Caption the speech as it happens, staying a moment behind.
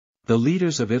The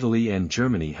leaders of Italy and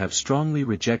Germany have strongly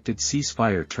rejected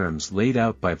ceasefire terms laid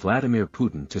out by Vladimir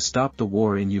Putin to stop the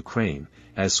war in Ukraine,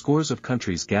 as scores of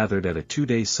countries gathered at a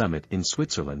two-day summit in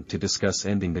Switzerland to discuss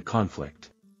ending the conflict.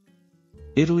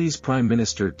 Italy's Prime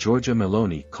Minister Giorgia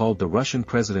Meloni called the Russian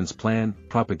president's plan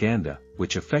propaganda,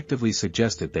 which effectively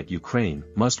suggested that Ukraine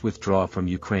must withdraw from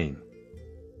Ukraine.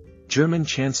 German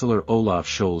Chancellor Olaf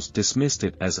Scholz dismissed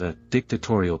it as a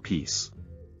dictatorial peace.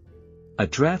 A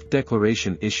draft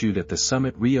declaration issued at the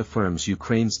summit reaffirms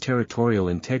Ukraine's territorial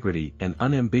integrity and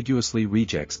unambiguously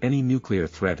rejects any nuclear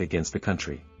threat against the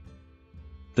country.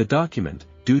 The document,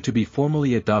 due to be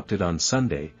formally adopted on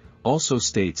Sunday, also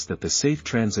states that the safe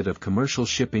transit of commercial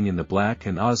shipping in the Black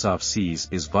and Azov Seas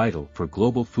is vital for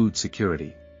global food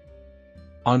security.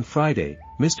 On Friday,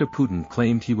 Mr. Putin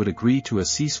claimed he would agree to a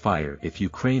ceasefire if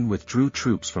Ukraine withdrew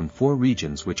troops from 4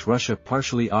 regions which Russia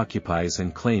partially occupies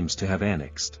and claims to have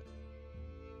annexed.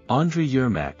 Andriy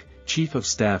Yermak, chief of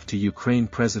staff to Ukraine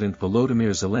President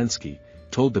Volodymyr Zelenskyy,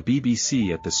 told the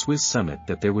BBC at the Swiss summit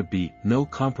that there would be no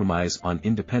compromise on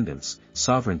independence,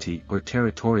 sovereignty or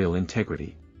territorial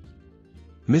integrity.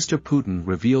 Mr. Putin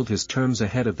revealed his terms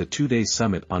ahead of the two-day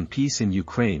summit on peace in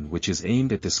Ukraine, which is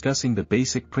aimed at discussing the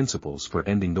basic principles for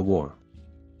ending the war.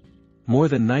 More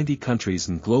than 90 countries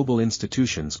and global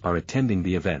institutions are attending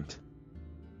the event.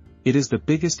 It is the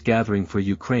biggest gathering for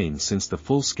Ukraine since the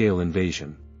full-scale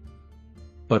invasion.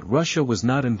 But Russia was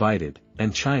not invited,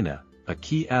 and China, a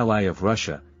key ally of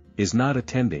Russia, is not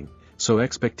attending, so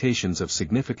expectations of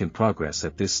significant progress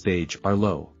at this stage are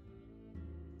low.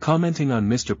 Commenting on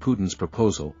Mr. Putin's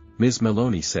proposal, Ms.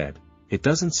 Meloni said, "It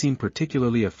doesn't seem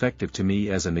particularly effective to me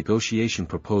as a negotiation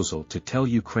proposal to tell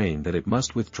Ukraine that it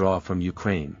must withdraw from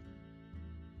Ukraine."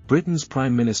 Britain's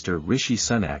Prime Minister Rishi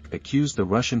Sunak accused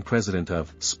the Russian president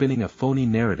of spinning a phony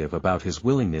narrative about his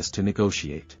willingness to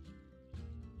negotiate.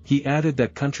 He added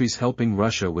that countries helping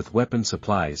Russia with weapon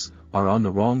supplies are on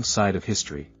the wrong side of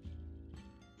history.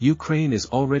 Ukraine is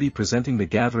already presenting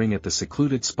the gathering at the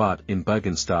secluded spot in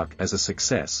Buggenstock as a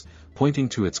success, pointing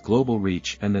to its global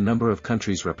reach and the number of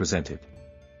countries represented.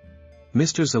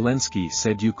 Mr. Zelenskyy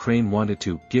said Ukraine wanted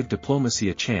to give diplomacy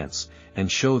a chance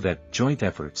and show that joint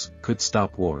efforts could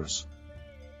stop wars.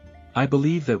 "I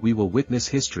believe that we will witness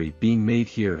history being made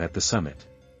here at the summit.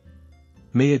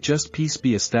 May a just peace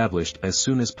be established as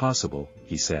soon as possible,"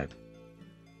 he said.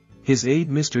 His aide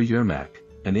Mr. Yermak,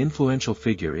 an influential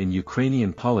figure in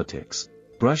Ukrainian politics,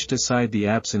 brushed aside the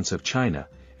absence of China,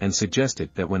 and suggested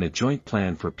that when a joint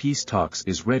plan for peace talks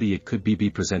is ready it could be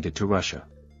presented to Russia.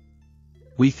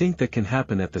 "We think that can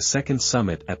happen at the second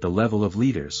summit at the level of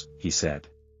leaders," he said.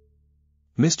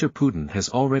 Mr. Putin has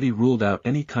already ruled out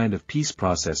any kind of peace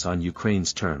process on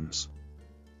Ukraine's terms.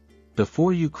 The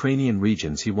 4 Ukrainian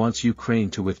regions he wants Ukraine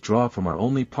to withdraw from are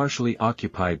only partially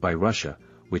occupied by Russia,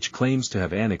 which claims to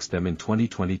have annexed them in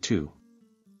 2022.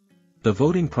 The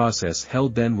voting process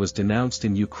held then was denounced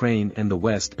in Ukraine and the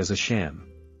West as a sham.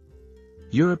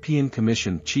 European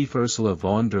Commission Chief Ursula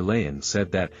von der Leyen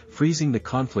said that freezing the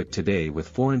conflict today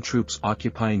with foreign troops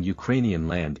occupying Ukrainian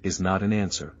land is not an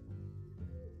answer.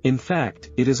 "In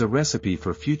fact, it is a recipe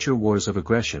for future wars of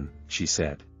aggression," she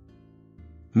said.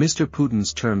 Mr.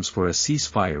 Putin's terms for a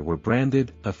ceasefire were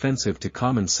branded offensive to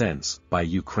common sense by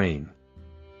Ukraine.